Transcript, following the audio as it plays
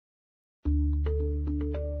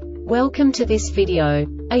Welcome to this video.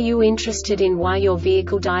 Are you interested in why your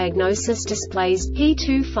vehicle diagnosis displays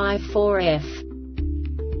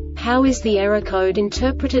P254F? How is the error code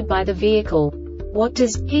interpreted by the vehicle? What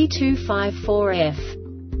does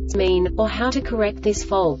P254F mean, or how to correct this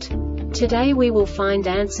fault? Today we will find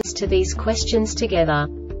answers to these questions together.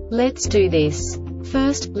 Let's do this.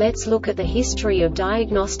 First, let's look at the history of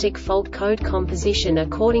diagnostic fault code composition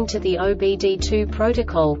according to the OBD2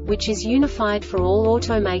 protocol, which is unified for all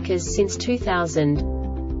automakers since 2000.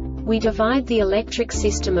 We divide the electric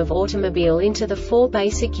system of automobile into the four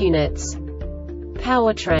basic units: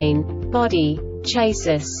 powertrain, body,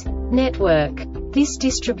 chassis, network. This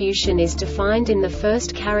distribution is defined in the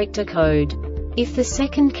first character code. If the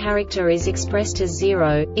second character is expressed as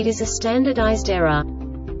 0, it is a standardized error.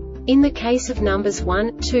 In the case of numbers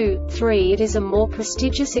 1, 2, 3, it is a more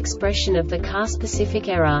prestigious expression of the car-specific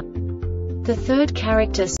error. The third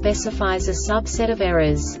character specifies a subset of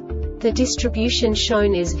errors. The distribution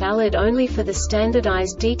shown is valid only for the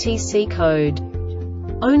standardized DTC code.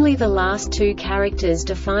 Only the last two characters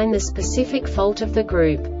define the specific fault of the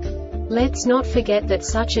group. Let's not forget that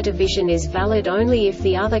such a division is valid only if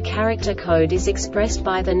the other character code is expressed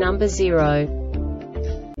by the number 0.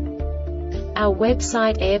 Our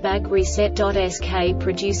website airbagreset.sk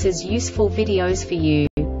produces useful videos for you.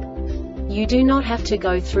 You do not have to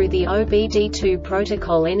go through the OBD2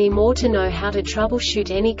 protocol anymore to know how to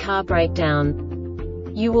troubleshoot any car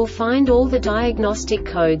breakdown. You will find all the diagnostic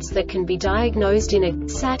codes that can be diagnosed in a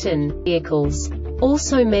Saturn vehicles.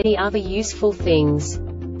 Also many other useful things.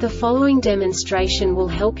 The following demonstration will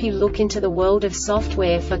help you look into the world of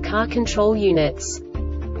software for car control units.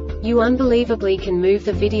 You unbelievably can move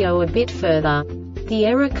the video a bit further. The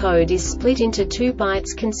error code is split into 2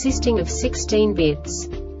 bytes consisting of 16 bits.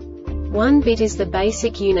 1 bit is the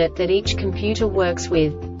basic unit that each computer works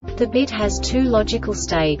with. The bit has 2 logical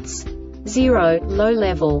states: 0, low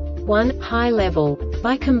level, 1, high level.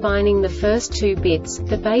 By combining the first 2 bits,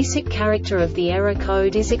 the basic character of the error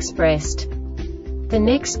code is expressed. The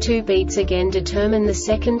next 2 beats again determine the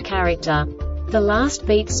second character. The last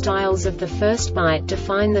beat styles of the first byte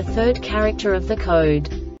define the third character of the code.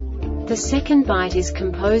 The second byte is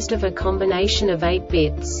composed of a combination of 8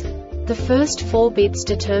 bits. The first 4 bits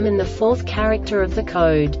determine the fourth character of the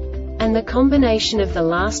code. And the combination of the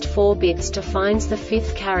last 4 bits defines the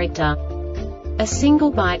fifth character. A single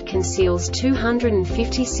byte conceals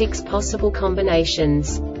 256 possible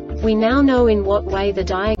combinations. We now know in what way the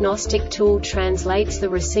diagnostic tool translates the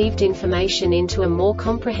received information into a more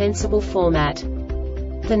comprehensible format.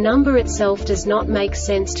 The number itself does not make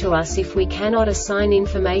sense to us if we cannot assign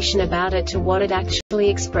information about it to what it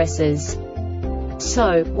actually expresses.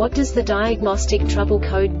 So, what does the Diagnostic Trouble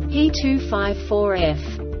Code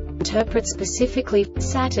P254F interpret specifically for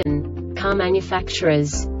Saturn car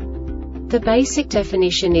manufacturers? The basic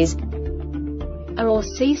definition is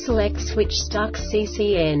s.r.o.the select switch stuck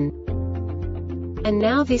CCN. And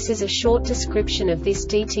now this is a short description of this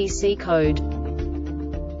DTC code.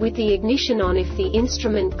 With the ignition on, if the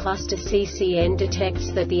instrument cluster CCN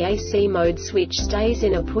detects that the AC mode switch stays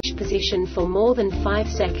in a push position for more than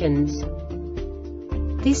 5 seconds.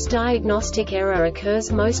 This diagnostic error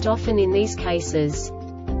occurs most often in these cases: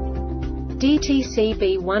 DTC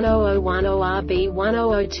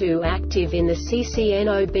B10010RB1002 active in the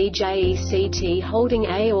CCNOBJECT holding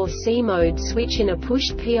A or C mode switch in a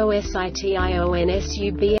pushed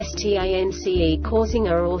POSITIONSUBSTANCE causing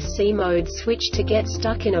A or C mode switch to get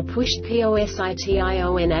stuck in a pushed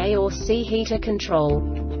POSITION A or C heater control.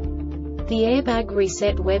 The Airbag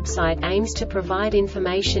Reset website aims to provide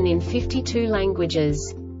information in 52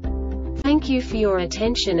 languages. Thank you for your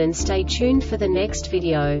attention and stay tuned for the next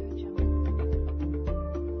video.